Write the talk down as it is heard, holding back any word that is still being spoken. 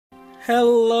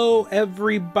Hello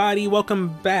everybody,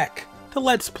 welcome back to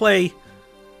Let's Play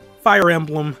Fire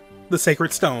Emblem, the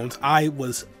Sacred Stones. I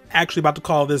was actually about to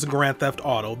call this Grand Theft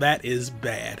Auto, that is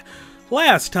bad.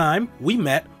 Last time, we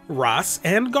met Ross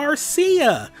and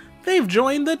Garcia. They've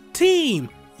joined the team,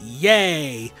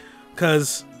 yay!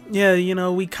 Cause, yeah, you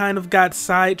know, we kind of got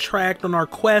sidetracked on our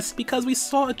quest because we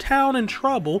saw a town in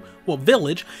trouble, well,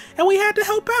 village, and we had to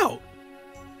help out.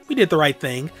 We did the right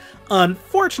thing.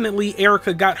 Unfortunately,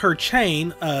 Eirika got her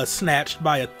chain snatched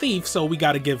by a thief, so we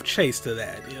gotta give chase to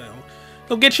that, you know.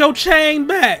 Go get your chain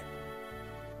back!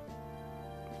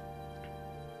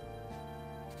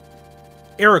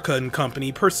 Eirika and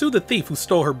company pursue the thief who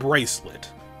stole her bracelet.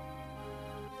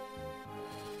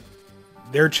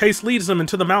 Their chase leads them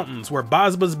into the mountains, where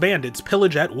Bosba's bandits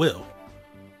pillage at will.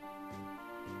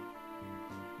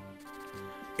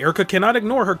 Eirika cannot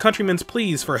ignore her countrymen's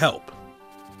pleas for help.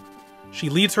 She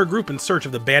leads her group in search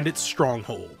of the bandits'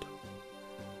 stronghold.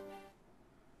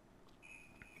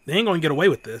 They ain't gonna get away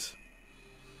with this.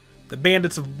 The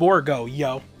bandits of Borgo,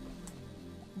 yo.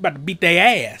 About to beat their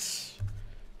ass.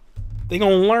 They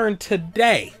gonna learn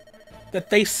today that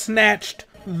they snatched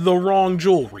the wrong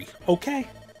jewelry, okay?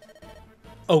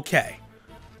 Okay.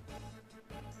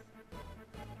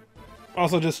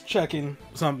 Also just checking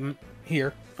something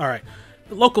here. Alright.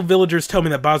 The local villagers tell me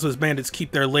that Boswa's bandits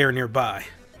keep their lair nearby.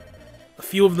 A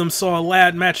few of them saw a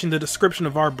lad matching the description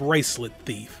of our bracelet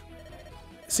thief.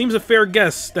 It seems a fair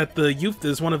guess that the youth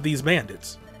is one of these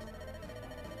bandits.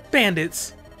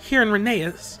 Bandits? Here in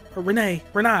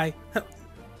Renai.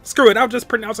 Screw it, I'll just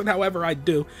pronounce it however I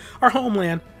do. Our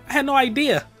homeland. I had no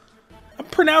idea. I'm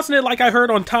pronouncing it like I heard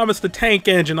on Thomas the Tank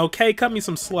Engine, okay? Cut me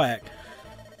some slack.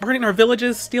 Burning our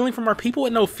villages, stealing from our people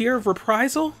with no fear of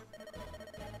reprisal?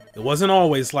 It wasn't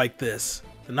always like this.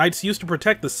 The knights used to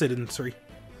protect the citizenry.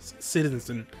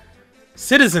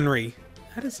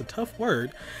 That is a tough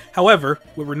word. However,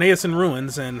 with Reneus in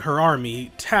ruins and her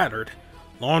army tattered,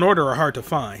 law and order are hard to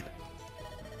find.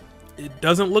 It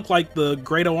doesn't look like the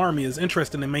Greater Army is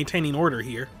interested in maintaining order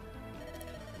here.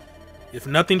 If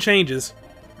nothing changes,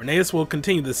 Reneus will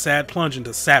continue this sad plunge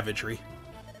into savagery.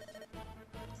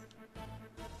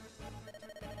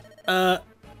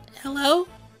 Hello?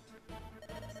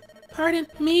 Pardon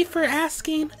me for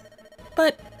asking,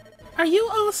 but are you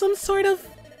all some sort of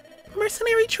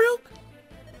mercenary troop?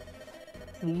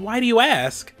 Why do you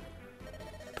ask?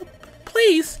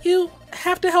 Please, you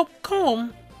have to help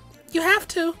Colm. You have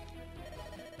to.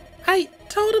 I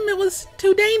told him it was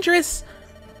too dangerous,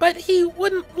 but he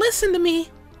wouldn't listen to me.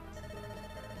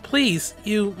 Please,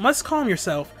 you must calm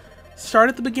yourself. Start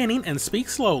at the beginning and speak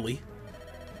slowly.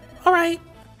 Alright.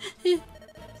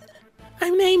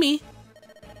 I'm Amy.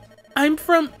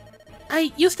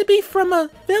 I used to be from a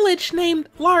village named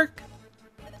Lark.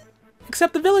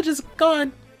 Except the village is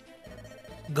gone.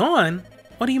 Gone?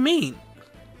 What do you mean?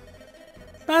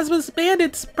 Bosba's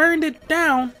bandits burned it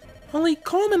down. Only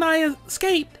Colm and I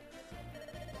escaped.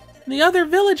 The other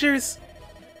villagers,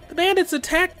 the bandits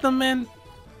attacked them and...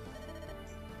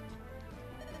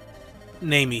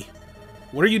 Namie,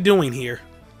 what are you doing here?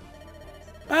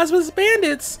 Bosba's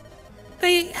bandits.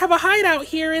 They have a hideout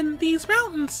here in these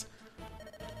mountains.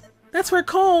 That's where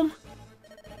Colm's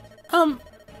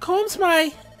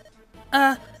my...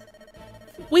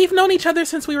 We've known each other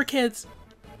since we were kids.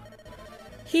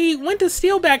 He went to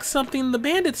steal back something the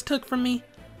bandits took from me.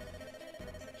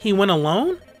 He went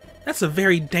alone? That's a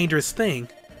very dangerous thing.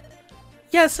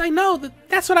 Yes, I know.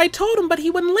 That's what I told him, but he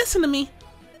wouldn't listen to me.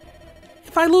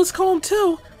 If I lose Colm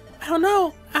too, I don't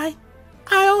know.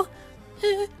 I'll...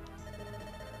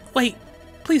 Wait,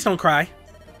 please don't cry.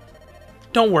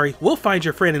 Don't worry, we'll find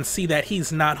your friend and see that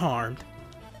he's not harmed.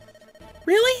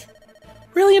 Really?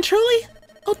 Really and truly?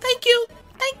 Oh, thank you!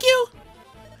 Thank you!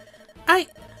 I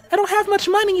don't have much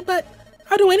money, but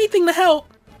I'll do anything to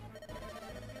help.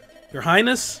 Your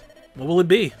Highness, what will it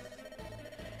be?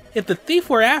 If the thief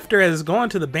we're after has gone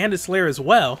to the bandit's lair as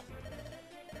well,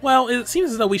 it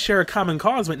seems as though we share a common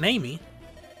cause with Namie.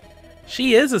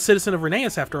 She is a citizen of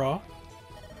Reneus after all.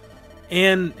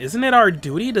 And isn't it our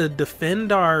duty to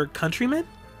defend our countrymen?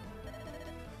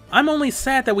 I'm only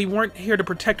sad that we weren't here to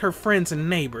protect her friends and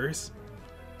neighbors.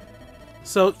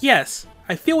 So yes,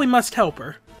 I feel we must help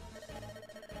her.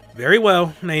 Very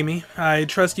well, Namie. I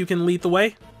trust you can lead the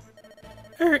way?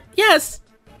 Yes.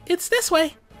 It's this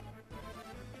way.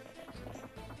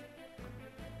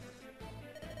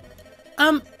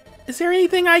 Is there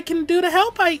anything I can do to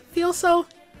help? I feel so...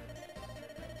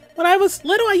 When I was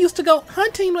little, I used to go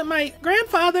hunting with my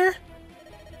grandfather.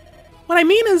 What I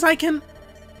mean is I'm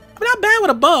not bad with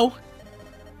a bow.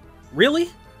 Really?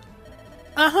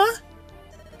 Uh-huh.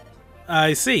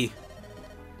 I see.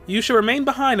 You should remain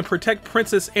behind and protect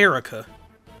Princess Eirika.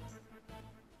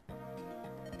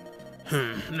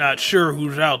 Not sure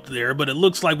who's out there, but it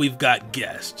looks like we've got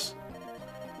guests.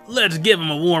 Let's give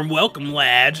them a warm welcome,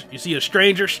 lads. You see a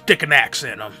stranger, stick an axe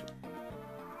in them.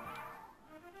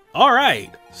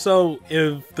 Alright, so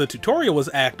if the tutorial was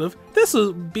active, this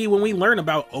would be when we learn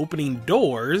about opening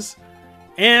doors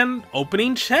and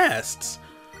opening chests.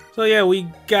 So yeah, we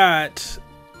got...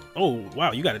 Oh,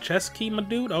 wow, you got a chest key, my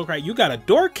dude? Okay, you got a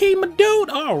door key, my dude?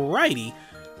 Alrighty.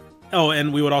 Oh,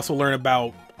 and we would also learn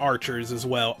about archers as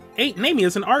well. Nami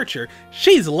is an archer.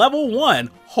 She's level 1.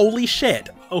 Holy shit.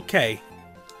 Okay.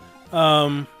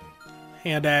 Hand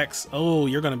axe. Oh,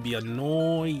 you're gonna be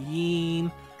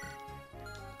annoying.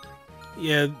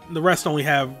 Yeah, the rest only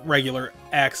have regular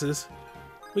axes.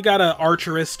 We got an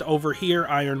archerist over here,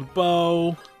 iron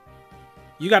bow.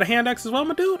 You got a hand axe as well,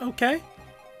 my dude? Okay.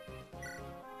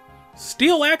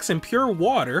 Steel axe and pure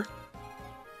water.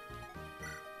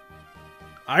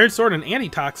 Iron sword and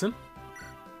antitoxin.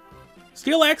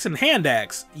 Steel axe and hand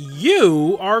axe.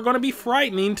 You are going to be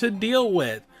frightening to deal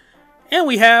with. And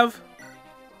we have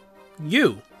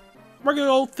you. Regular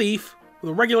old thief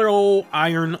with a regular old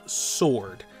iron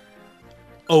sword.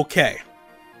 Okay.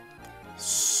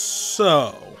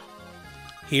 So,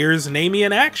 here's Nami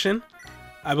in action.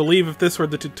 I believe if this were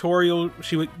the tutorial,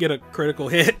 she would get a critical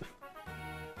hit.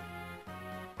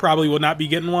 Probably would not be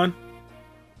getting one.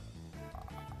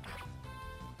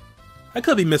 I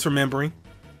could be misremembering.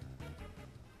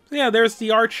 So yeah, there's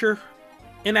the archer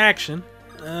in action.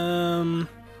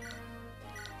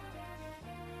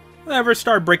 Whatever,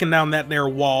 start breaking down that there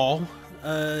wall.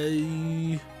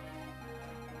 I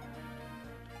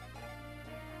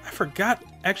forgot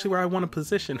actually where I want to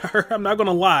position her. I'm not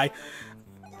gonna lie.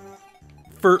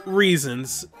 For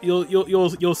reasons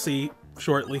you'll see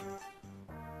shortly.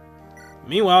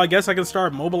 Meanwhile, I guess I can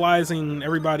start mobilizing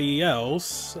everybody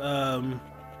else.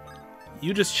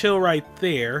 You just chill right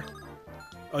there.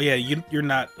 Oh yeah, you're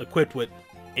not equipped with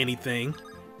anything.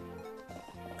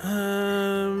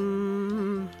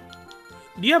 Do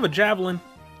you have a javelin?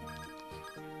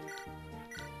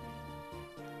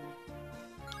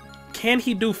 Can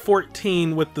he do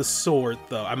 14 with the sword,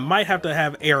 though? I might have to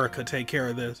have Eirika take care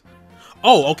of this.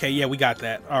 Oh, okay, yeah, we got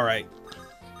that. Alright.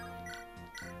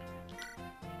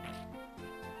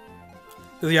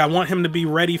 Yeah, I want him to be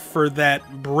ready for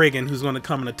that brigand who's going to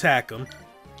come and attack him.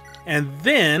 And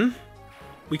then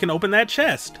we can open that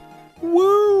chest.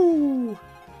 Woo!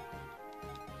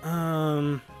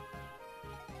 I'm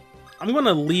going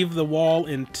to leave the wall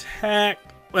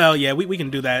intact. Well, yeah, we can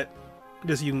do that.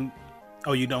 Just you can...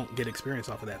 Oh, you don't get experience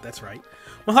off of that. That's right.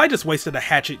 Well, I just wasted a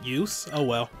hatchet use. Oh,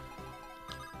 well.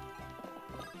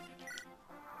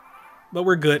 But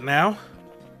we're good now.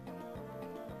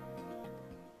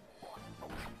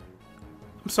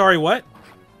 I'm sorry, what?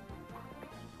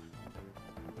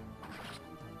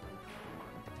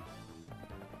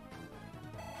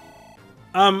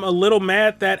 I'm a little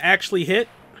mad that actually hit.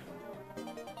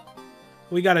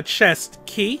 We got a chest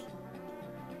key.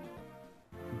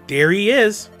 There he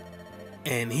is.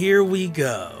 And here we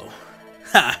go.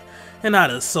 Ha! And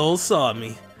not a soul saw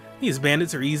me. These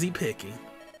bandits are easy picking.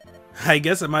 I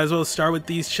guess I might as well start with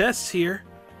these chests here.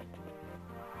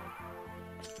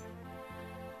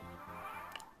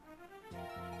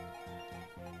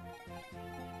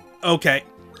 Okay.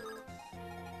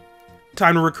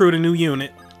 Time to recruit a new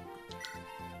unit.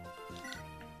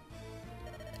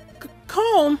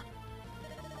 Calm.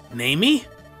 Nami?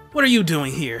 What are you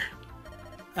doing here?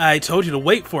 I told you to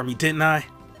wait for me, didn't I?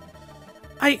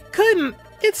 I couldn't.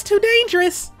 It's too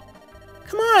dangerous.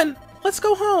 Come on, let's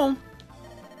go home.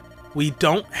 We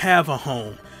don't have a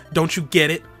home. Don't you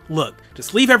get it? Look,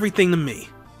 just leave everything to me.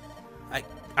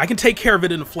 I can take care of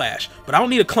it in a flash, but I don't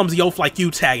need a clumsy oaf like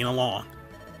you tagging along.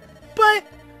 But...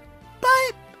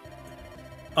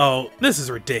 Oh, this is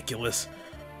ridiculous.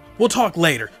 We'll talk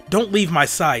later. Don't leave my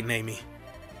side, Nami.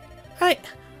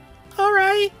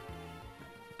 Alright.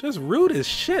 Just rude as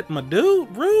shit, my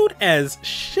dude. Rude as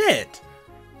shit.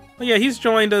 But yeah, he's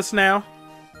joined us now.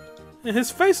 And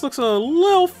his face looks a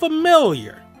little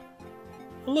familiar.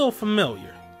 A little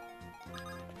familiar.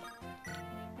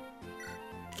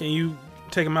 Can you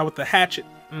take him out with the hatchet?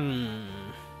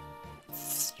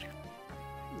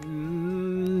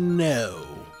 No.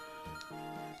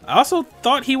 I also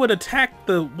thought he would attack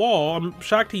the wall. I'm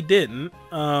shocked he didn't.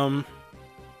 I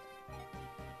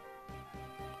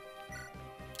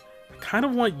kind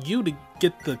of want you to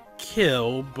get the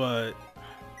kill, but...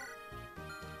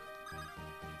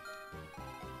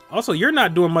 Also, you're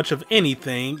not doing much of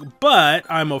anything, but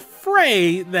I'm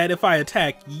afraid that if I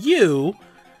attack you,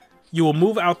 you will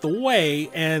move out the way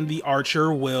and the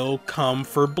archer will come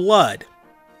for blood.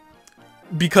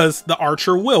 Because the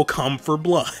archer will come for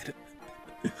blood.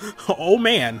 Oh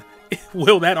man,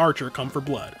 will that archer come for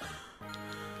blood?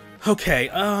 Okay,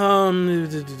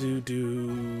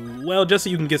 well, just so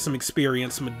you can get some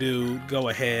experience, my dude, go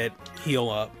ahead, heal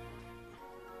up.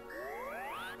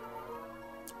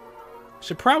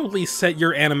 Should probably set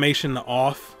your animation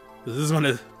off. This is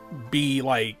gonna be,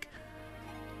 like,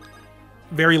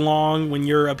 very long when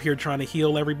you're up here trying to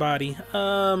heal everybody.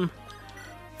 Fine,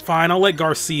 I'll let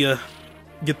Garcia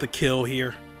get the kill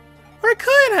here. Or I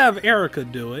could have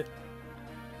Eirika do it.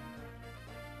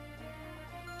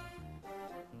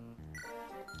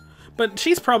 But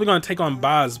she's probably going to take on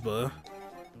Basba.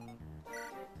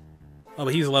 Oh,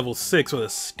 but he's level 6 with a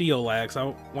steel axe.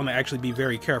 I want to actually be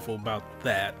very careful about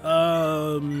that.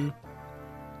 But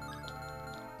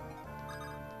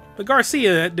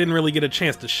Garcia didn't really get a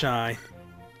chance to shine.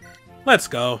 Let's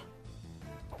go.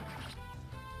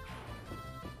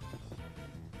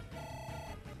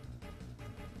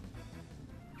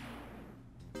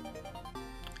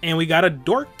 And we got a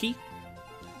Dorky,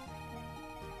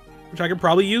 which I could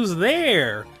probably use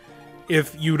there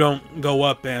if you don't go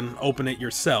up and open it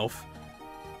yourself.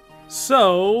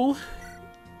 So,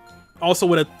 also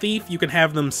with a thief, you can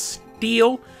have them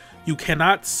steal. You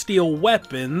cannot steal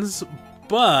weapons,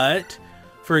 but,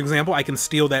 for example, I can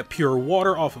steal that pure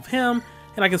water off of him,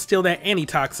 and I can steal that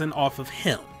antitoxin off of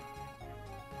him.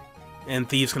 And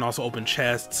thieves can also open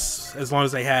chests, as long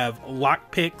as they have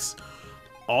lockpicks.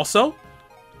 Also,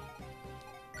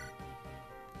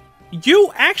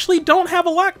 you actually don't have a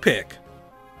lockpick.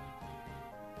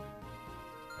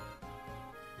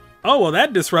 Oh, well,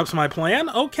 that disrupts my plan.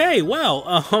 Okay, well,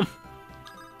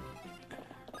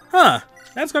 huh,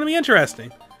 that's gonna be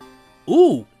interesting.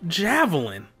 Ooh,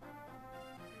 javelin.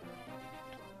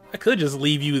 I could just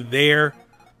leave you there.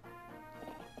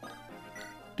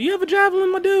 Do you have a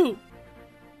javelin, my dude?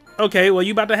 Okay, well,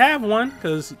 you about to have one,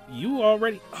 because you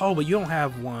already... Oh, but you don't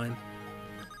have one.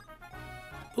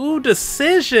 Ooh,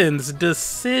 decisions.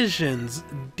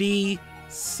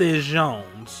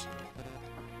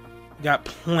 Got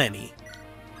plenty.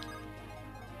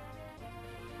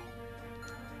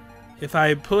 If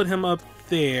I put him up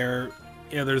there,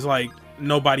 yeah, there's like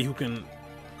nobody who can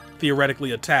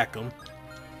theoretically attack him.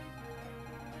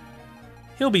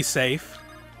 He'll be safe.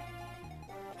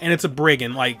 And it's a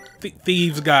brigand. Like,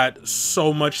 thieves got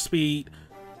so much speed.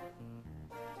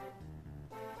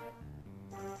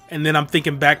 And then I'm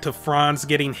thinking back to Franz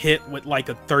getting hit with like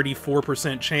a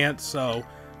 34% chance, so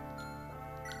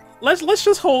let's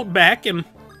just hold back and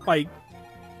like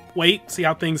wait, see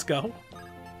how things go.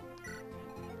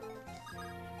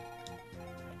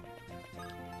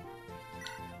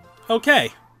 Okay.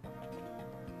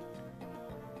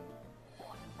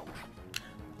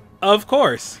 Of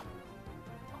course.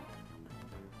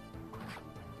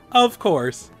 Of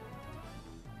course.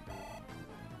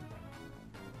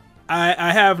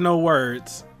 I have no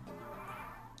words.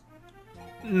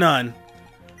 None.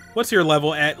 What's your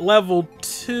level at? Level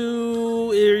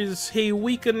 2. Is he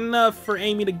weak enough for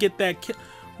Amy to get that kill?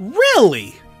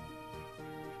 Really?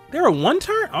 They're a one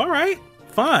turn? Alright.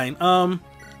 Fine. Well,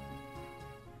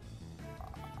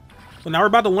 now we're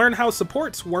about to learn how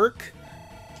supports work.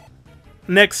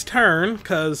 Next turn,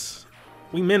 because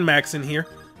we min-max in here.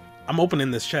 I'm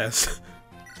opening this chest.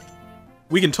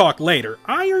 We can talk later.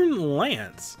 Iron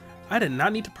Lance. I did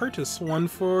not need to purchase one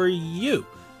for you.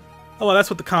 Oh, well, that's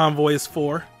what the convoy is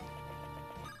for.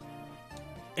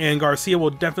 And Garcia will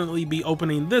definitely be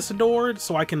opening this door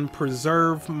so I can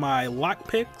preserve my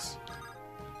lockpicks.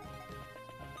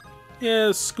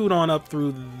 Yeah, scoot on up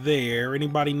through there.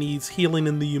 Anybody needs healing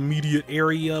in the immediate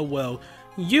area? Well,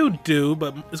 you do,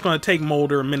 but it's going to take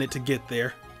Mulder a minute to get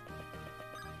there.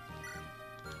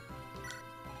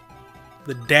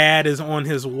 The dad is on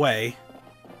his way.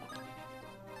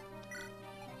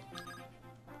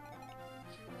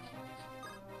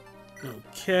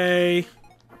 Okay.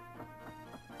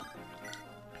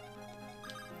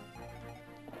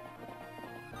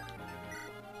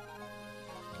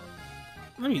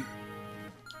 Let me...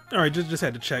 Alright, just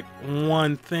had to check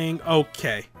one thing.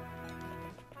 Okay.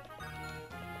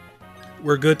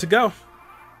 We're good to go.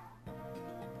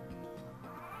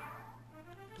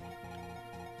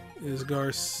 Is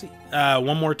Garcia...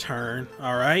 one more turn.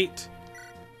 Alright.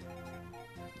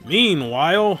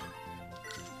 Meanwhile...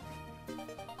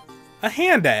 a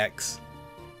hand axe.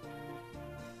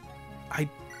 I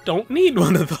don't need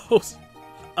one of those.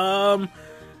 I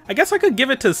guess I could give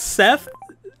it to Seth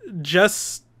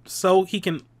just so he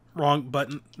can... Wrong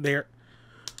button there.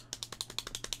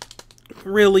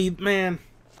 Really, man.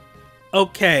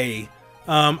 Okay,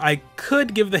 I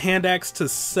could give the hand axe to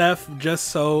Seth just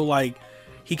so, like,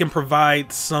 he can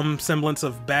provide some semblance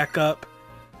of backup.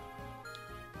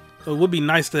 So it would be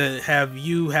nice to have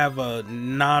you have a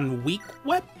non-weak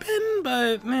weapon,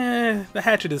 but the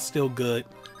hatchet is still good.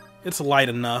 It's light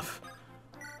enough.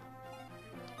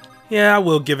 Yeah, I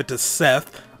will give it to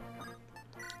Seth.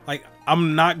 Like,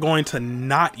 I'm not going to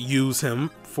not use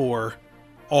him for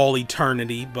all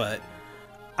eternity, but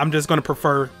I'm just going to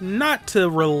prefer not to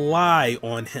rely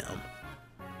on him.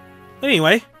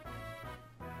 Anyway,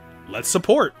 let's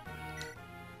support.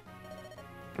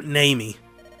 Namey.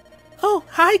 Oh,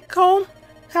 hi, Colm.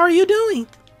 How are you doing?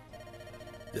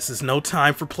 This is no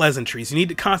time for pleasantries. You need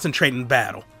to concentrate in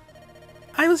battle.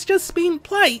 I was just being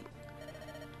polite.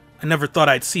 I never thought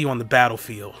I'd see you on the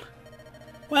battlefield.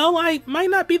 Well, I might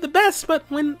not be the best, but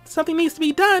when something needs to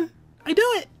be done, I do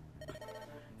it.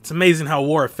 It's amazing how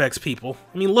war affects people.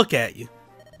 I mean, look at you.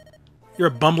 You're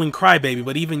a bumbling crybaby,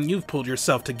 but even you've pulled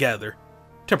yourself together.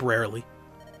 Temporarily.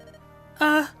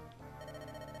 When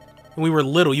we were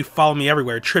little, you followed me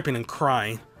everywhere, tripping and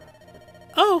crying.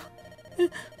 Oh, why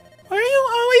are you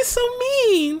always so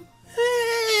mean?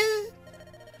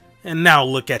 And now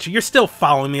look at you. You're still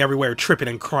following me everywhere, tripping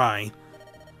and crying.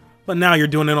 But now you're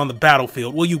doing it on the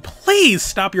battlefield. Will you please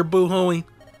stop your boo-hooing?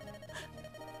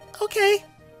 Okay,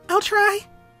 I'll try.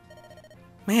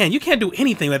 Man, you can't do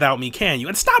anything without me, can you?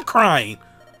 And stop crying!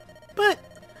 But...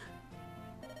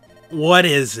 what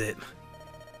is it?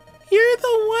 You're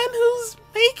the one who's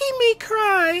making me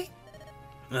cry.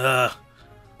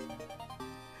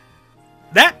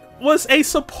 That was a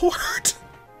support.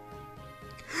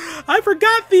 I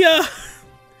forgot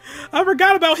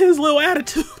about his little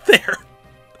attitude there.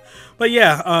 But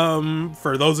yeah,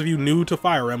 for those of you new to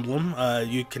Fire Emblem,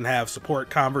 you can have support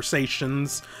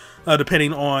conversations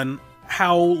depending on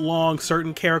how long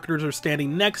certain characters are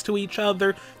standing next to each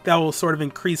other. That will sort of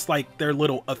increase like their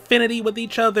little affinity with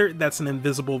each other. That's an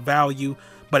invisible value,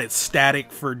 but it's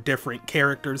static for different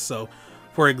characters. So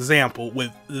for example,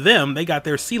 with them, they got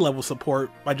their sea level support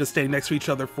by just standing next to each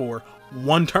other for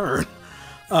one turn.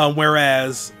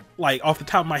 Whereas, like, off the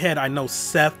top of my head, I know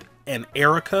Seth and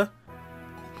Eirika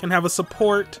can have a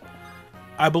support.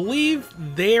 I believe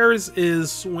theirs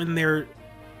is when they're...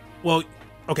 well,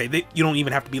 okay, you don't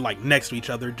even have to be, like, next to each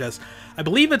other. Just, I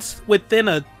believe it's within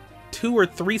a 2 or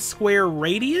 3 square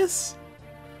radius.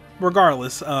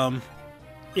 Regardless,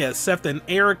 yeah, Seth and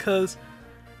Eirika's...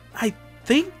 I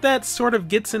think that sort of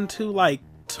gets into, like,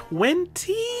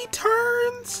 20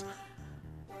 turns?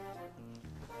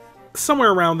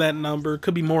 Somewhere around that number.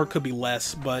 Could be more, could be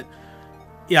less, but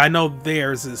yeah, I know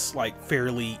theirs is like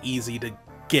fairly easy to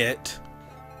get.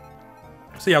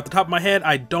 So yeah, off the top of my head,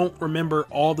 I don't remember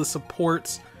all the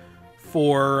supports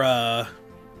for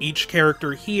each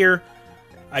character here.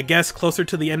 I guess closer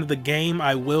to the end of the game,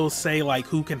 I will say like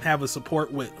who can have a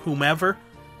support with whomever.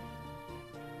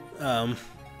 But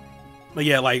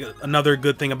yeah, like another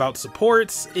good thing about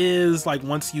supports is like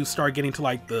once you start getting to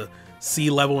like the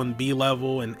C level and B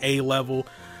level and A level,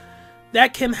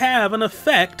 that can have an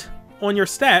effect on your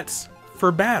stats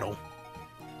for battle.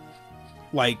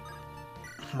 Like,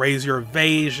 raise your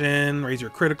evasion, raise your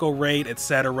critical rate,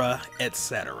 etc.,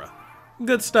 etc.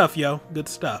 Good stuff, yo. Good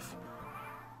stuff.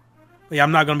 Yeah,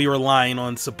 I'm not going to be relying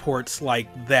on supports like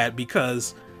that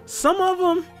because some of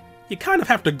them you kind of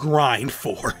have to grind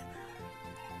for.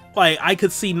 Like, I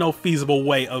could see no feasible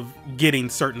way of getting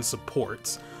certain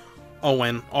supports. Oh,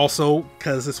 and also,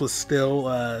 because this was still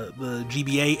the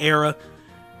GBA era,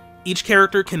 each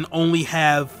character can only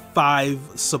have 5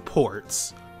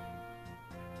 supports.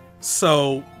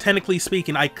 So, technically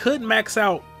speaking, I could max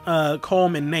out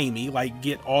Colm and Namey, like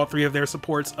get all 3 of their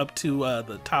supports up to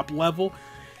the top level,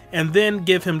 and then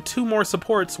give him 2 more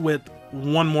supports with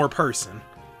 1 more person.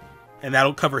 And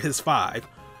that'll cover his 5.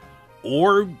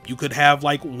 Or you could have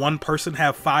like 1 person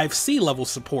have 5 C level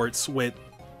supports with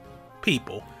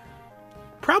people.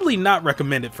 Probably not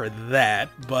recommended for that,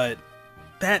 but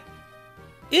that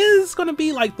is going to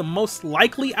be like the most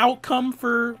likely outcome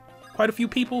for quite a few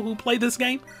people who play this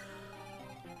game.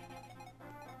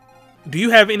 Do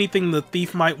you have anything the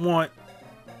thief might want?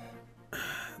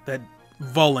 That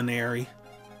vulnerary.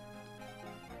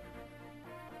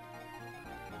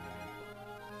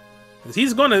 Because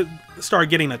he's going to start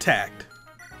getting attacked.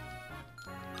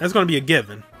 That's going to be a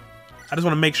given. I just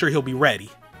want to make sure he'll be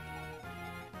ready.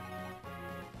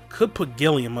 Could put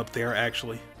Gilliam up there,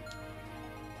 actually.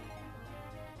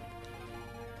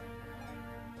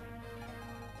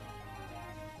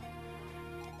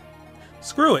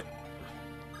 Screw it.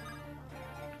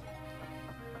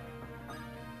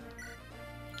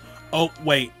 Oh,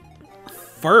 wait.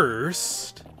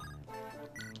 First,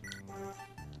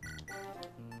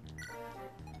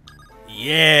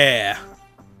 Yeah.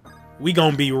 We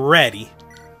gonna be ready.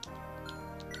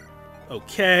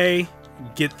 Okay.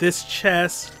 Get this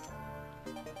chest.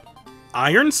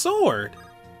 Iron sword.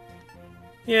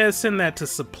 Yeah, send that to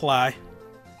supply.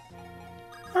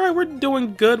 Alright, we're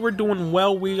doing good. We're doing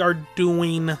well. We are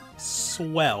doing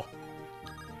swell.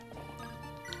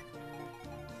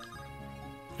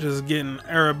 Just getting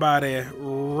everybody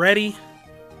ready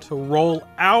to roll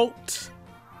out.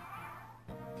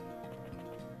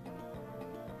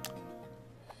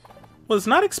 Was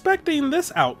not expecting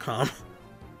this outcome.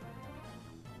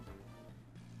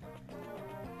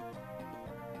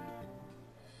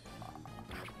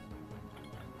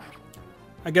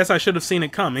 I guess I should have seen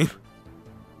it coming.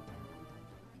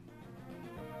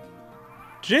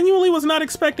 Genuinely was not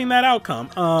expecting that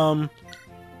outcome.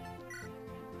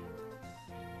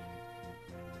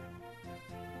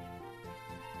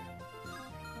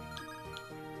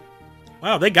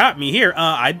 Wow, they got me here.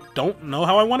 I don't know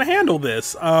how I want to handle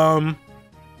this.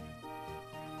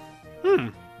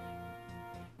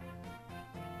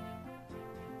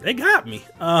 They got me.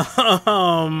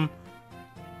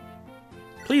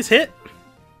 Please hit.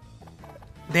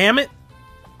 Damn it.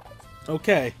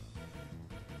 Okay.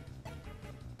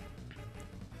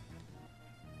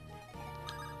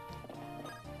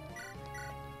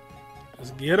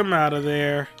 Just get him out of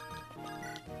there.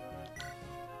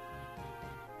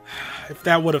 If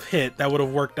that would have hit, that would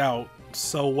have worked out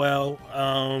so well.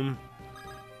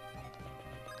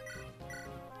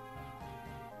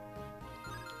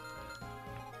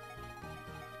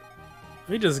 Let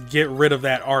me just get rid of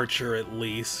that archer at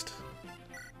least.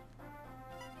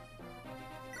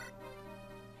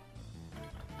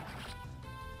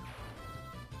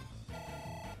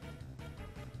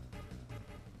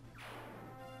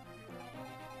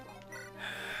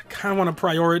 Kind of want to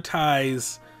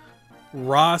prioritize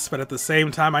Ross, but at the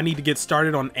same time, I need to get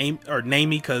started on Namie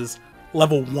because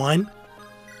level 1.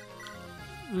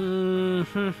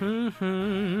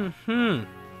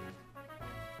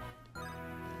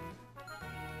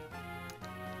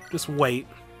 Just wait.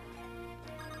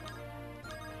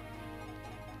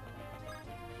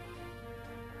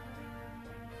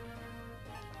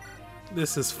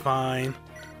 This is fine.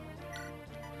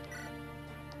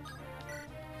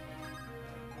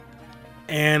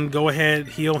 And go ahead,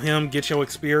 heal him, get your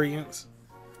experience.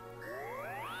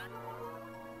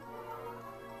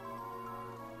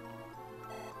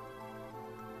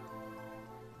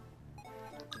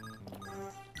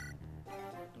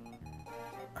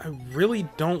 I really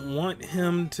don't want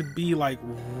him to be like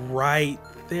right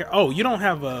there. Oh, you don't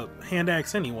have a hand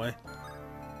axe anyway.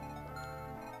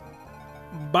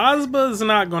 Bozba's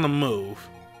not gonna move.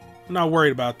 I'm not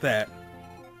worried about that.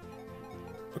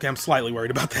 Okay, I'm slightly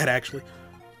worried about that actually.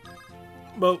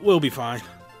 But we'll be fine.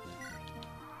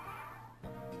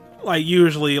 Like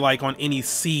usually, like on any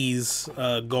C's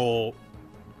goal,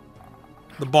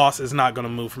 the boss is not gonna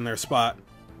move from their spot.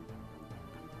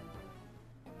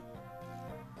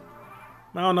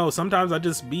 I don't know, sometimes I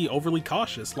just be overly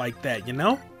cautious like that, you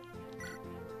know?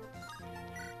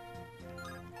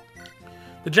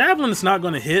 The javelin's not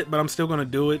gonna hit, but I'm still gonna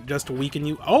do it just to weaken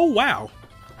you. Oh, wow.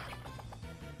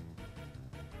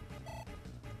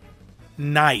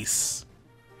 Nice.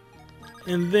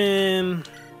 And then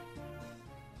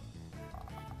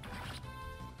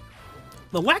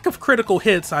the lack of critical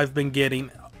hits I've been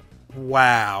getting,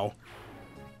 wow,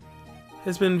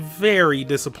 has been very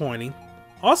disappointing.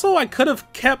 Also, I could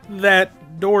have kept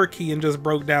that door key and just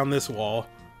broke down this wall.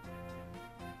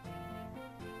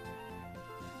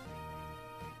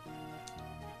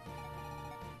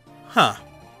 Huh.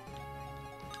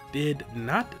 Did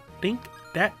not think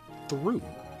that through.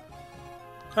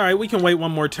 Alright, we can wait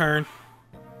one more turn.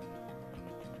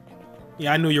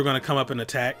 Yeah, I knew you were going to come up and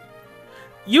attack.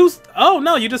 Oh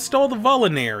no, you just stole the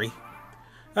Vulnerary.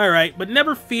 Alright, but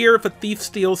never fear if a thief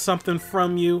steals something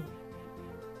from you.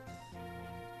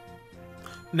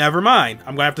 Never mind.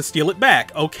 I'm gonna have to steal it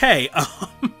back. Okay.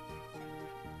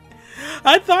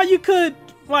 I thought you could,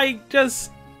 like,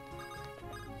 just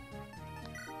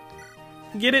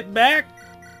get it back,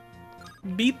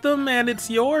 beat them, and it's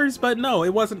yours. But no,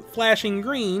 it wasn't flashing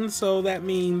green, so that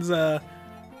means, no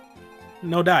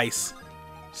dice.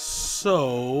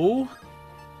 So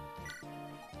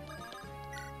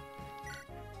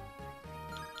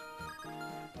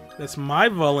that's my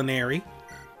Vulnerary,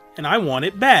 and I want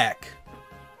it back.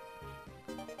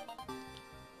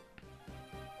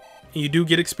 You do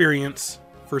get experience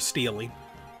for stealing.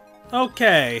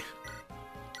 Okay.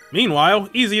 Meanwhile,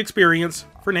 easy experience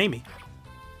for Namie.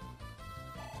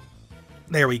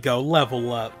 There we go,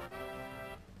 level up.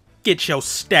 Get your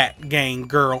stat gain,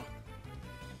 girl.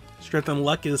 Strength and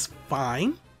luck is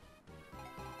fine.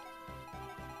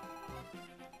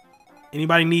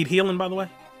 Anybody need healing, by the way?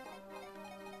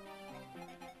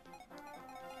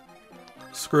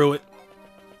 Screw it.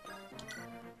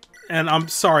 And I'm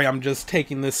sorry, I'm just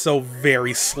taking this so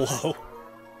very slow.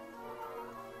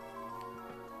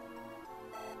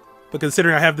 But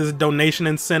considering I have this donation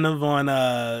incentive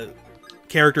on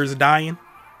characters dying,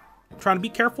 I'm trying to be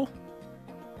careful.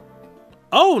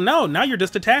 Oh no, now you're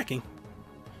just attacking.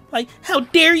 Like, how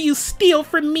dare you steal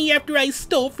from me after I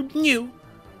stole from you?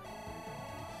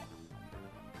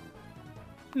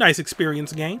 Nice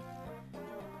experience gain.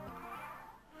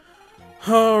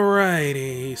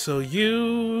 Alrighty, so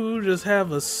you just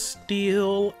have a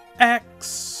steel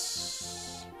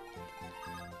axe.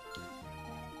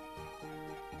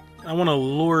 I want to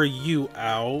lure you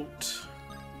out.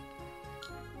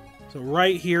 So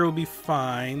right here will be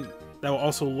fine. That will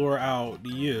also lure out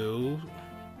you.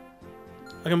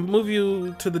 I can move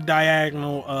you to the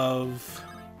diagonal of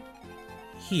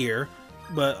here,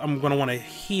 but I'm going to want to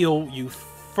heal you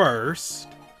first.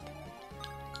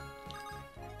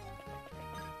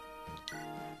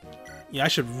 Yeah, I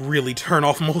should really turn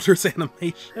off Molder's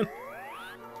animation.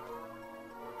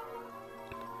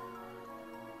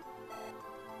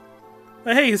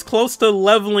 But hey, he's close to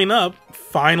leveling up,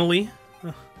 finally.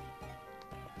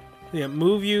 Yeah,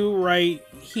 move you right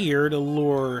here to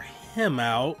lure him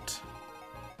out.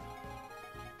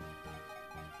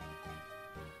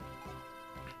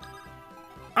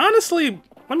 Honestly,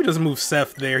 let me just move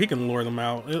Seth there. He can lure them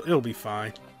out. It'll be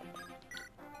fine.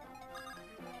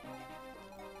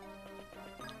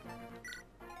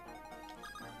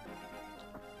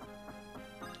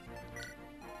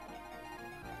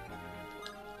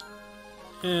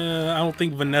 I don't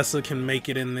think Vanessa can make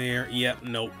it in there. Yep,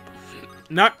 nope.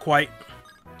 Not quite.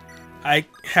 I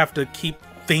have to keep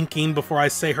thinking before I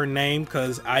say her name,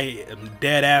 because I am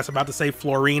dead ass about to say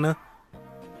Florina.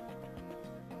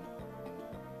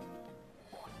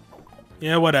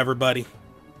 Yeah, whatever, buddy.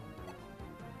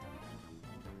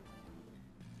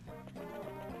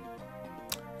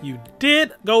 You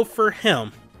did go for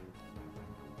him.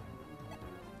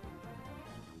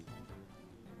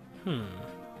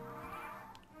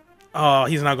 Oh,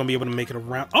 he's not going to be able to make it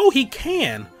around. Oh, he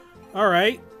can. All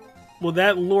right. Will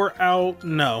that lure out?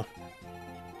 No.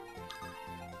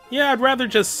 Yeah, I'd rather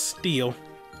just steal.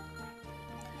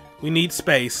 We need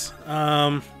space.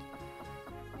 You're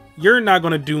not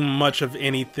going to do much of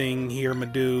anything here, my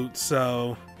dude,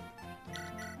 so...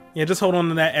 Yeah, just hold on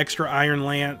to that extra Iron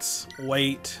Lance.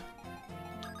 Wait.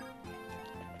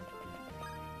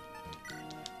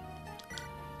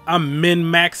 I'm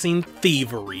min-maxing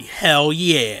thievery. Hell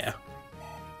yeah.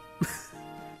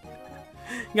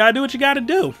 You gotta do what you gotta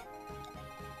do.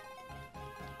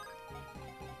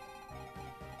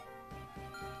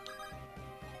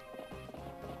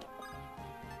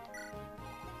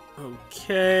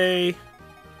 Okay.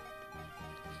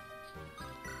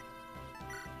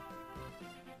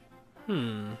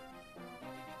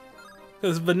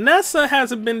 Because Vanessa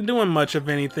hasn't been doing much of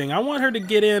anything. I want her to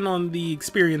get in on the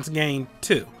experience gain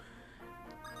too.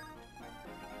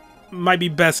 Might be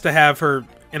best to have her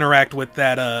interact with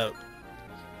that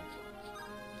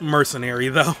mercenary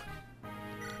though.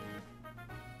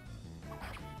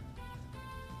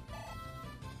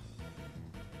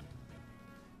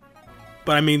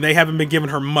 But I mean, they haven't been giving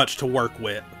her much to work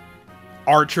with.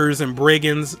 Archers and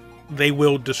brigands, they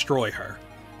will destroy her.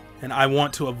 And I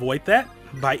want to avoid that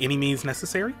by any means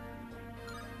necessary.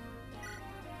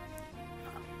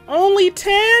 Only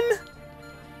 10?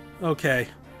 Okay.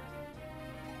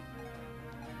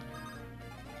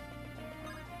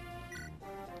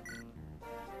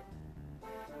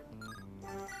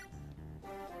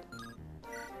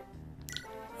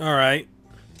 Alright.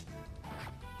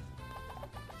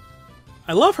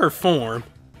 I love her form.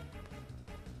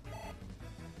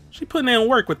 She putting in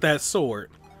work with that sword.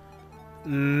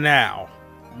 Now,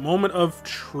 moment of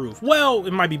truth. Well,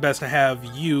 it might be best to have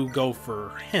you go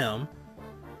for him.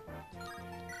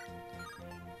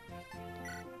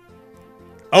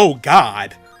 Oh,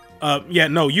 God. Yeah,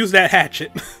 no, use that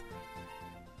hatchet.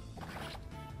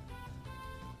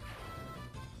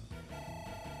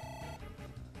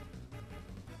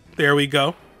 There we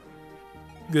go.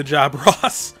 Good job,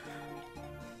 Ross.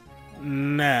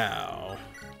 Now,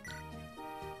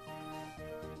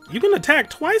 you can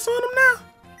attack twice on him now?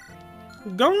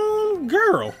 Go on,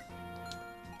 girl.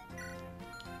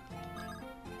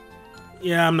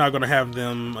 Yeah, I'm not going to have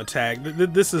them attack.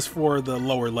 This is for the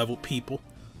lower level people.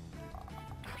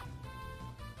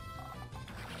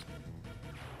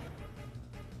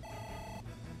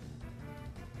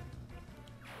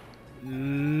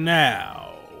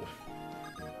 Now,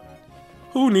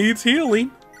 Who needs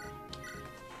healing?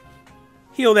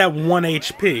 Heal that 1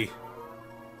 HP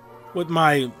with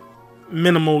my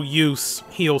minimal use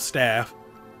heal staff.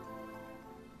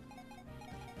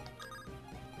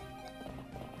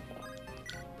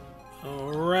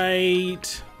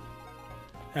 Alright.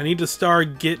 I need to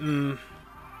start getting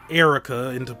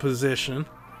Eirika into position.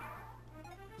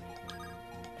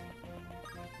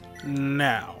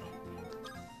 Now.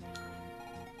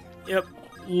 Yep.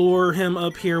 Lure him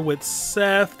up here with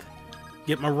Seth.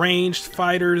 Get my ranged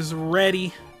fighters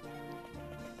ready.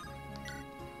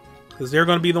 Because they're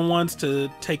going to be the ones to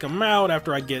take him out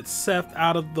after I get Seth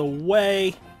out of the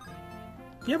way.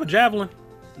 Do you have a javelin?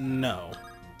 No.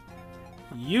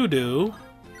 You do.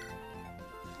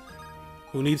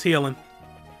 Who needs healing?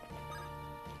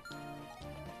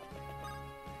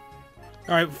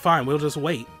 Alright, fine. We'll just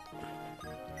wait.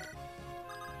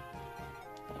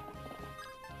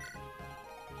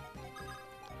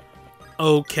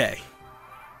 Okay.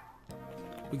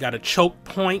 We got a choke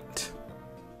point.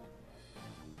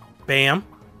 Bam.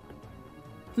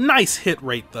 Nice hit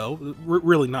rate, though.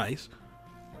 Really nice.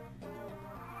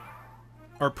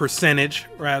 Or percentage,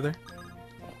 rather.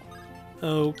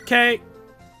 Okay.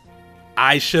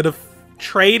 I should have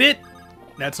traded.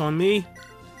 That's on me.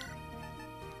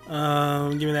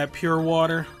 Give me that pure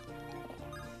water.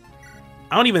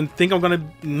 I don't even think I'm going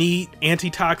to need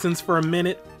antitoxins for a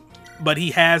minute. But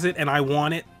he has it, and I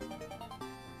want it.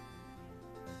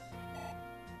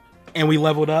 And we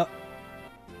leveled up.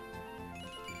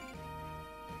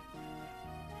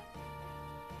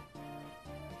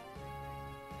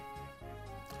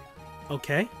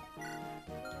 Okay.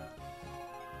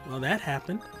 Well, that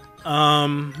happened.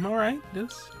 Alright.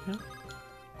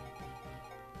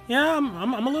 Yeah,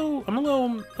 I'm a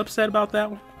little upset about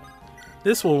that one.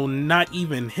 This will not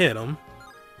even hit him.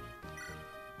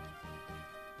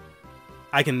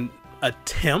 I can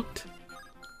attempt.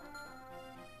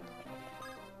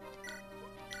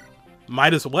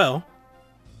 Might as well.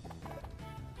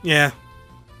 Yeah.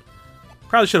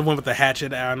 Probably should have went with the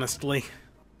hatchet, honestly.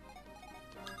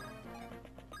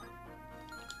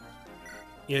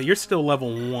 Yeah, you're still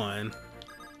level 1.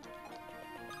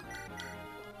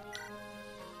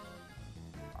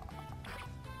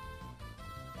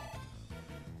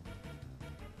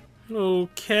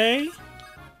 Okay.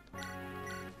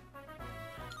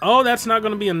 Oh, that's not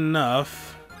going to be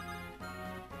enough.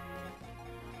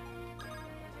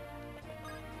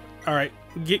 Alright,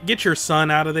 get your son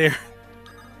out of there.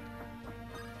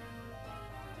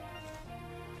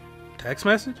 Text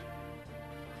message?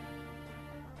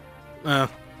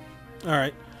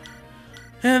 Alright.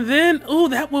 And then, ooh,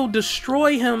 that will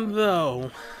destroy him,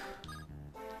 though.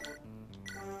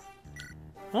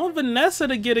 I want Vanessa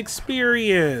to get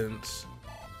experience.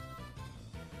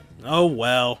 Oh,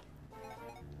 well.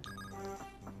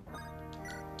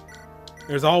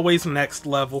 There's always next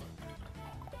level.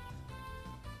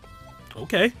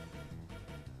 Okay.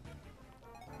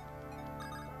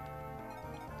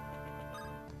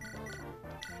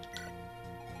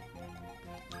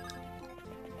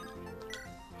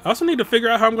 I also need to figure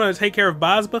out how I'm going to take care of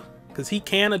Basba, because he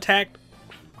can attack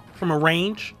from a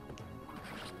range.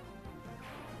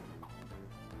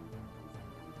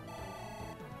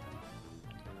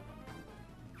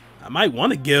 I might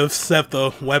want to give Seth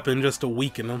a weapon just to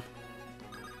weaken him.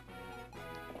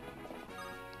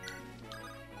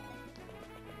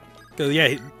 Because,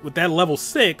 yeah, with that level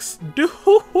 6,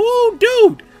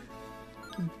 dude!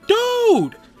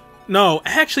 No,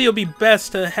 actually, it'll be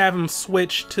best to have him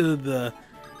switch to the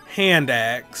hand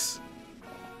axe.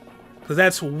 Because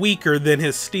that's weaker than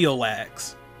his steel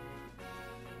axe.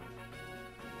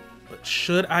 But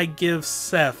should I give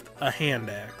Seth a hand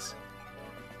axe?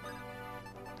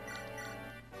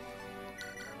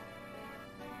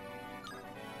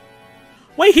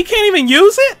 Wait, he can't even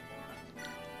use it?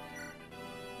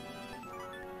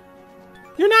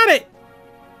 You're not a...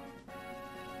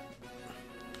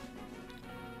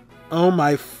 Oh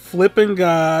my flippin'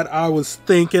 god, I was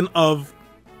thinking of...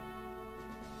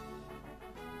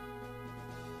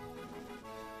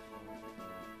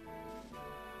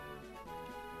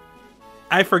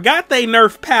 I forgot they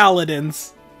nerfed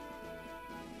paladins.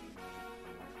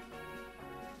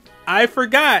 I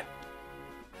forgot.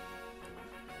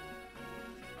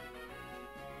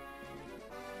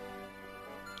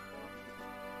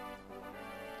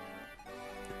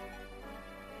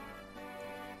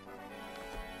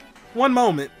 One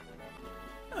moment.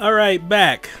 Alright,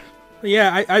 back.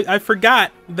 Yeah, I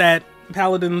forgot that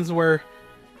paladins were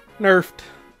nerfed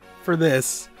for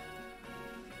this.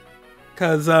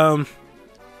 Because,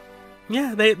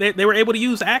 yeah, they were able to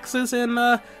use axes in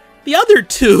the other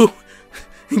two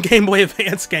Game Boy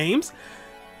Advance games.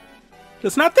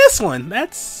 Just not this one.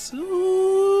 That's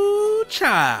Ooh-cha.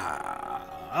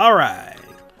 Alright.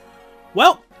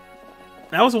 Well,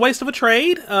 that was a waste of a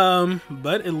trade,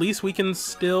 but at least we can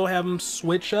still have them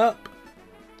switch up.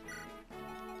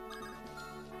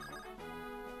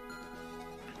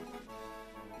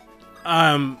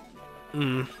 I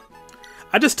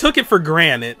just took it for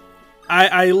granted.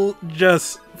 I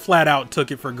just flat out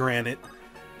took it for granted.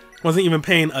 Wasn't even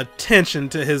paying attention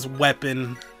to his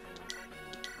weapon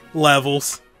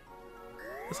levels.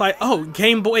 It's like, oh,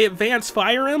 Game Boy Advance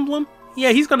Fire Emblem?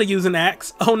 Yeah, he's gonna use an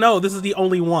axe. Oh no, this is the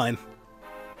only one.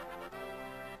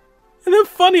 And then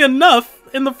funny enough,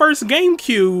 in the first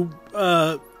GameCube,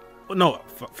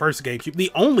 first GameCube,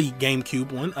 the only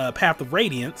GameCube one, Path of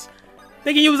Radiance,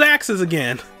 they can use axes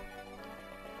again.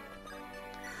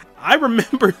 I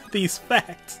remember these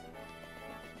facts.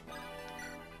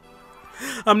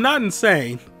 I'm not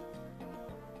insane.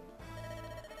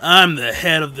 I'm the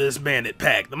head of this bandit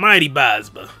pack, the mighty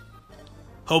Basba.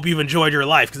 Hope you've enjoyed your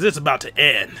life, because it's about to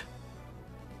end.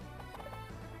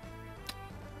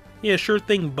 Yeah, sure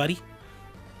thing, buddy.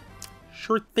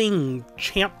 Sure thing,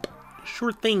 champ.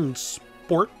 Sure thing,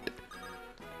 sport.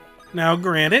 Now,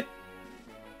 granted,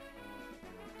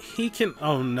 he can...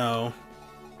 Oh, no.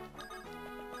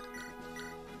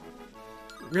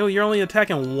 Really? You're only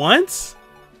attacking once?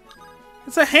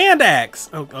 It's a hand axe!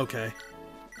 Oh, okay.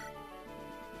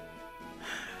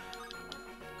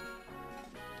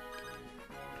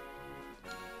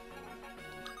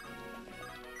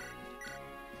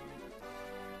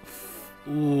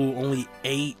 Ooh, only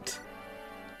 8.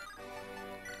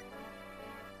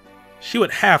 She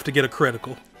would have to get a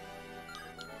critical.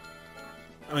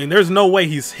 I mean, there's no way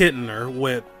he's hitting her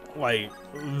with, like,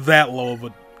 that low of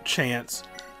a chance.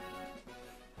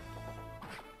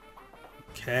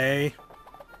 Okay.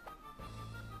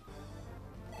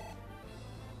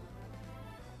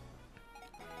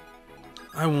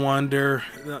 I wonder...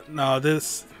 No,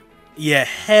 this... Yeah,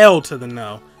 hell to the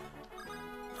no.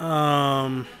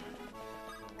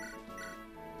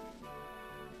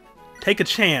 Take a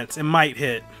chance. It might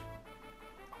hit.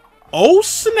 Oh,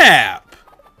 snap!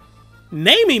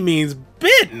 Naming means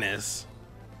business.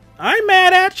 I'm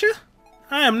mad at you.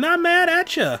 I am not mad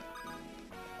at you.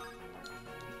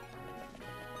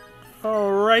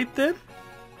 Alright then.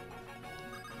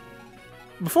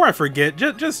 Before I forget,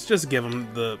 just give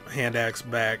him the hand axe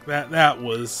back. That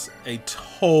was a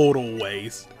total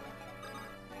waste.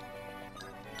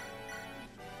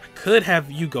 I could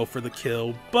have you go for the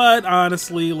kill, but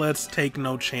honestly, let's take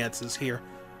no chances here.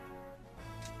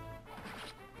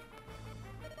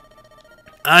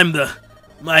 I'm the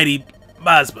mighty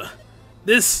Basba.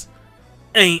 This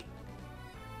ain't...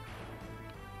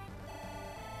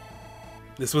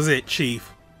 This was it,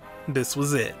 Chief. This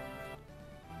was it.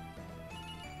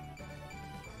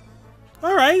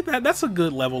 Alright, that's a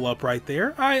good level up right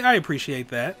there. I appreciate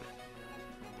that.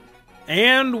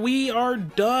 And we are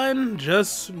done.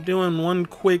 Just doing one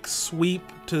quick sweep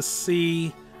to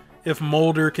see if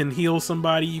Mulder can heal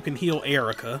somebody. You can heal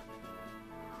Eirika.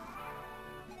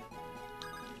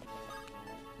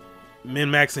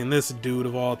 Min-maxing this dude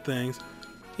of all things.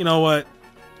 You know what?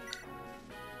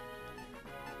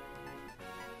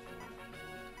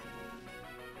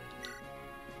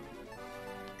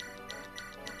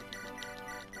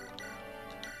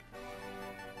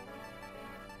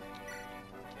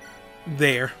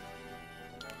 There.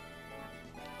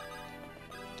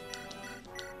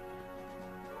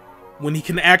 When he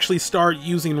can actually start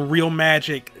using real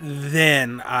magic,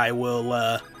 then I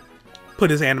will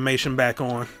put his animation back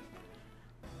on.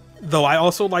 Though I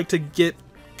also like to get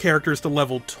characters to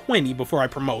level 20 before I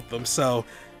promote them, so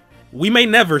we may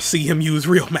never see him use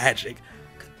real magic.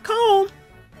 Calm.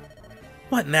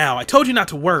 What now? I told you not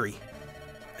to worry.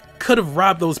 I could have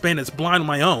robbed those bandits blind on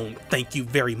my own. Thank you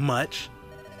very much.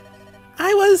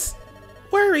 I was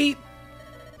worried.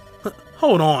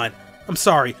 Hold on. I'm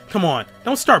sorry. Come on.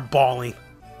 Don't start bawling.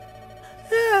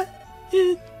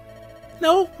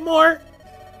 No more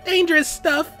dangerous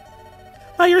stuff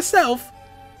by yourself.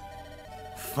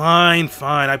 Fine,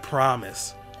 fine, I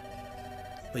promise.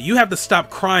 But you have to stop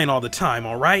crying all the time,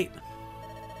 alright?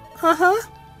 Uh-huh.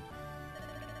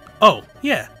 Oh,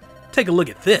 yeah. Take a look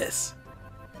at this.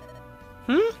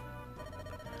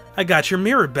 I got your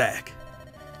mirror back.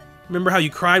 Remember how you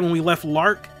cried when we left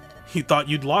Lark? You thought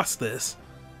you'd lost this.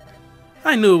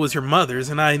 I knew it was your mother's,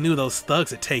 and I knew those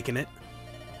thugs had taken it.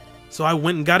 So I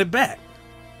went and got it back.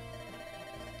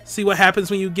 See what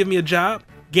happens when you give me a job?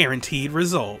 Guaranteed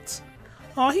results.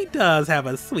 Oh, he does have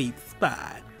a sweet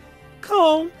spot.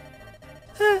 Calm.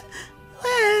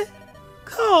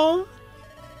 Calm.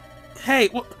 Hey,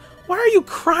 why are you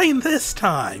crying this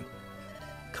time?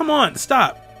 Come on,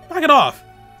 stop. Knock it off.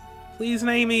 Please,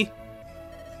 Naomi.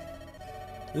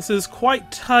 This is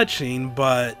quite touching,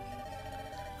 but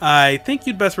I think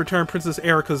you'd best return Princess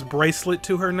Eirika's bracelet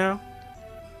to her now.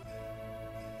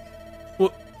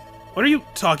 What are you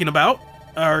talking about?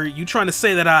 Are you trying to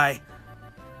say that I...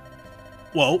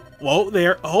 Whoa,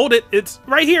 there. Hold it. It's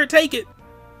right here. Take it.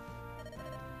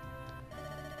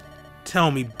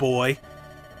 Tell me, boy.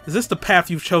 Is this the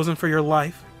path you've chosen for your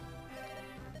life?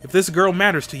 If this girl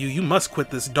matters to you, you must quit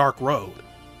this dark road.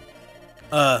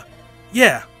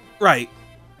 Yeah, right.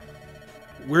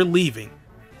 We're leaving.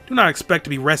 Do not expect to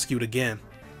be rescued again.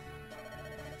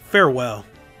 Farewell.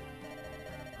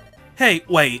 Hey,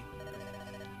 wait.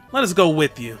 Let us go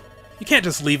with you. You can't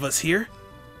just leave us here.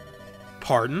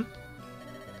 Pardon?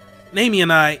 Naomi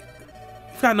and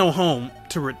we've got no home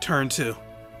to return to.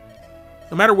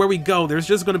 No matter where we go, there's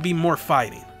just going to be more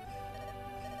fighting.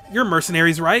 You're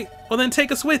mercenaries, right? Well then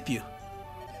take us with you.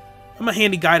 I'm a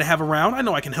handy guy to have around. I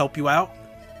know I can help you out.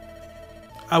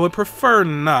 I would prefer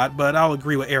not, but I'll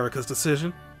agree with Eirika's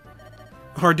decision.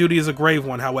 Our duty is a grave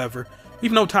one, however.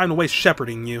 We've no time to waste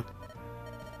shepherding you.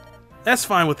 That's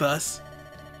fine with us.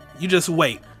 You just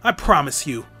wait. I promise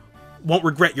you won't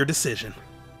regret your decision.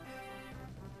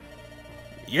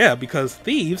 Yeah, because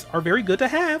thieves are very good to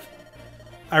have.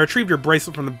 I retrieved your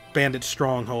bracelet from the bandit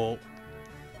stronghold.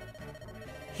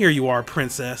 Here you are,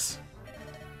 princess.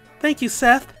 Thank you,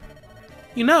 Seth.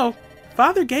 You know,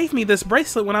 Father gave me this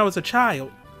bracelet when I was a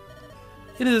child.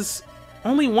 It is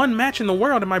only one match in the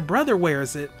world and my brother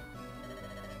wears it.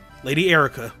 Lady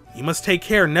Eirika, you must take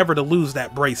care never to lose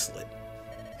that bracelet.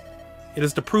 It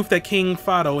is the proof that King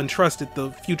Fado entrusted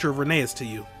the future of Rheneas to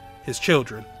you, his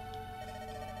children.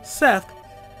 Seth,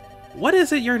 what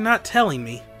is it you're not telling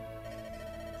me?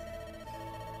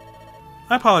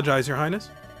 I apologize, Your Highness.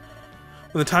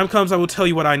 When the time comes, I will tell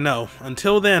you what I know.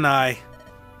 Until then, I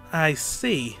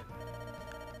see.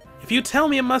 If you tell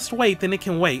me it must wait, then it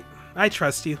can wait. I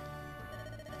trust you.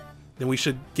 Then we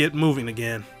should get moving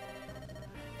again.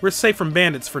 We're safe from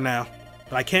bandits for now,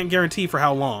 but I can't guarantee for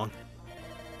how long.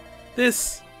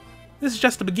 This is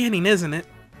just the beginning, isn't it?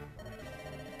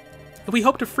 If we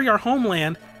hope to free our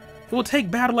homeland, it will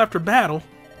take battle after battle.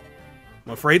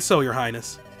 I'm afraid so, Your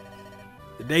Highness.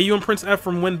 The day you and Prince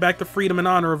Ephraim win back the freedom and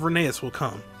honor of Rheneas will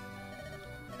come.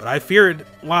 But I fear it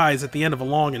lies at the end of a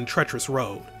long and treacherous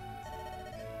road.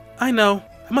 I know.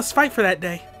 I must fight for that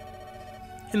day.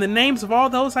 In the names of all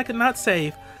those I could not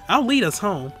save, I'll lead us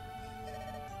home.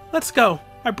 Let's go.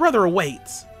 My brother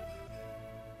awaits.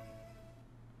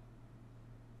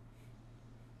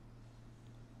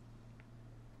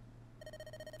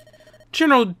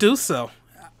 General Duso.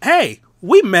 Hey,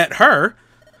 we met her.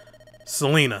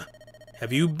 Selena,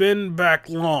 have you been back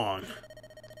long?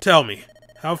 Tell me,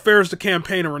 how fares the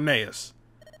campaign in Rheneas?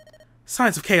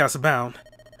 Signs of chaos abound.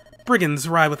 Brigands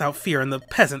ride without fear, and the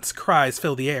peasants' cries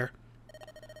fill the air.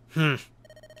 If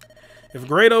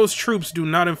Grado's troops do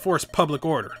not enforce public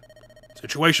order, the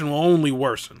situation will only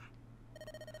worsen.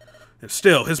 And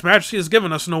still, His Majesty has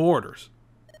given us no orders.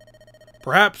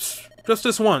 Perhaps, just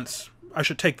this once, I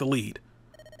should take the lead.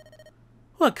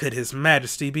 What could His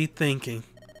Majesty be thinking?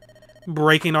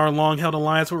 Breaking our long-held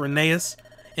alliance with Rheneas?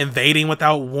 Invading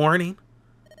without warning?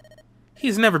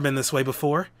 He's never been this way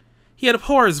before. He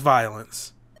abhors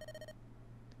violence.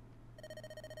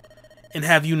 And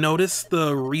have you noticed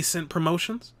the recent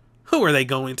promotions? Who are they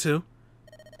going to?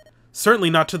 Certainly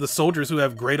not to the soldiers who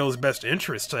have Grado's best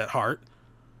interests at heart.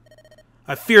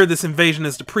 I fear this invasion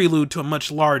is the prelude to a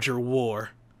much larger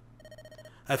war.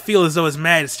 I feel as though His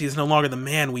Majesty is no longer the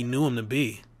man we knew him to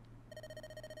be.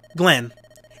 Glenn,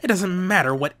 it doesn't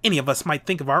matter what any of us might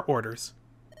think of our orders.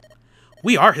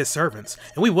 We are his servants,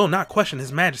 and we will not question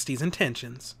His Majesty's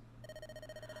intentions.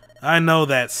 I know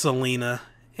that, Selena,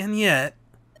 and yet...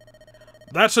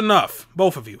 That's enough,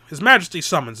 both of you. His Majesty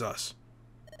summons us.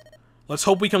 Let's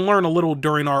hope we can learn a little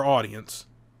during our audience.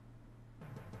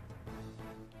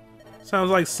 Sounds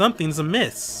like something's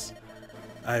amiss.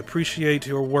 I appreciate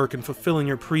your work in fulfilling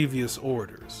your previous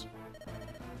orders.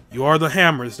 You are the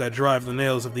hammers that drive the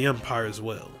nails of the Empire's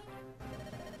will.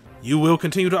 You will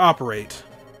continue to operate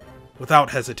without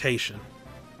hesitation.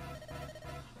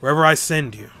 Wherever I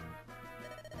send you.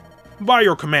 By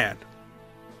your command.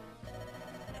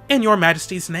 In your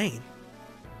Majesty's name.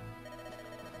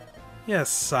 Yes,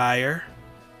 sire.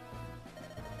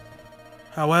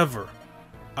 However,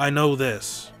 I know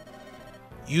this.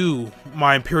 You,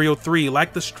 my Imperial Three,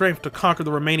 lack the strength to conquer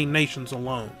the remaining nations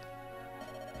alone.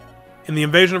 In the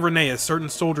invasion of Rheneas, certain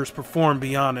soldiers performed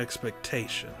beyond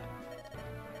expectation.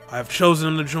 I have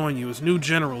chosen them to join you as new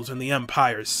generals in the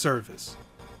Empire's service.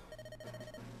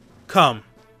 Come.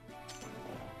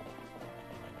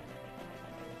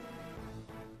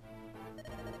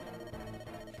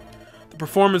 The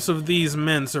performance of these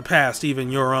men surpassed even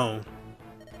your own.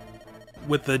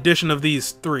 With the addition of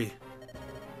these 3,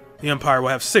 the Empire will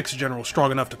have 6 generals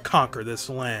strong enough to conquer this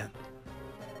land.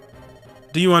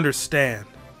 Do you understand?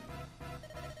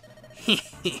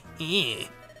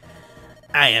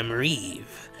 I am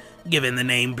Reeve, given the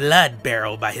name Blood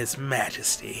Barrel by His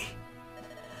Majesty.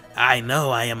 I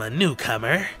know I am a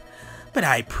newcomer, but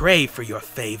I pray for your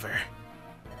favor.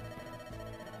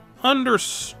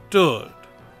 Understood.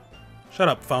 Shut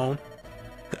up, phone.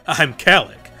 I'm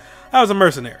Calic. I was a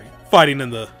mercenary, fighting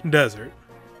in the desert.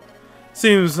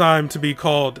 Seems I'm to be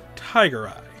called Tiger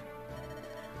Eye.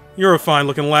 You're a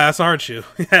fine-looking lass, aren't you?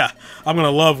 Yeah, I'm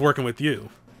gonna love working with you.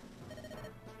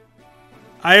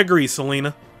 I agree,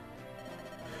 Selena.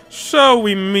 Shall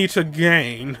we meet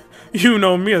again? You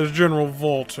know me as General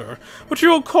Volter, but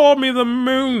you'll call me the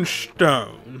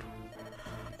Moonstone.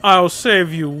 I'll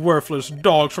save you worthless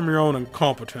dogs from your own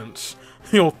incompetence.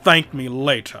 You'll thank me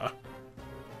later.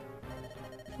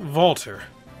 Volter,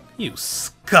 you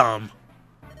scum.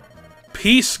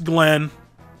 Peace, Glenn.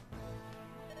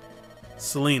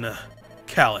 Selena,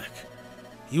 Calic,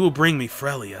 you will bring me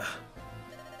Frelia.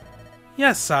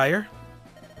 Yes, sire.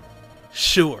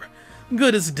 Sure.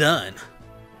 Good as done.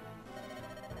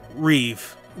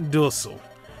 Reeve, Dulcel,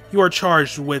 you are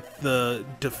charged with the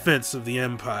defense of the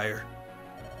Empire.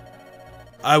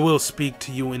 I will speak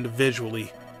to you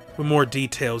individually with more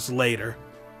details later.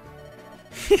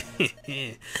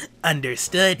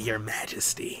 Understood, Your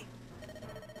Majesty.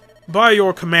 By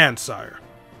your command, sire.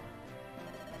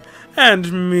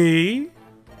 And me?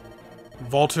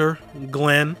 Volter,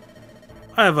 Glenn,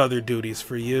 I have other duties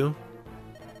for you.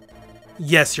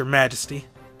 Yes, Your Majesty.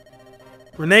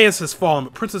 Rheneas has fallen,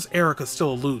 but Princess Eirika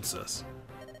still eludes us.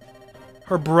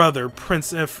 Her brother,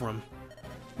 Prince Ephraim,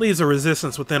 leads a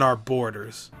resistance within our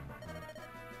borders.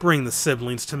 Bring the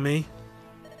siblings to me.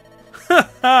 Ha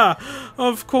ha!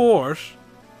 Of course.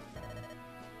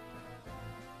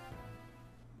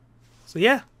 So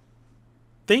yeah,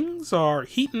 things are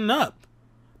heating up,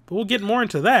 but we'll get more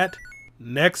into that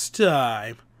next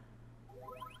time.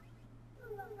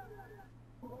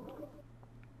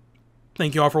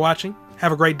 Thank you all for watching.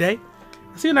 Have a great day.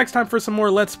 See you next time for some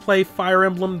more Let's Play Fire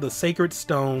Emblem: The Sacred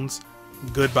Stones.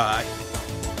 Goodbye.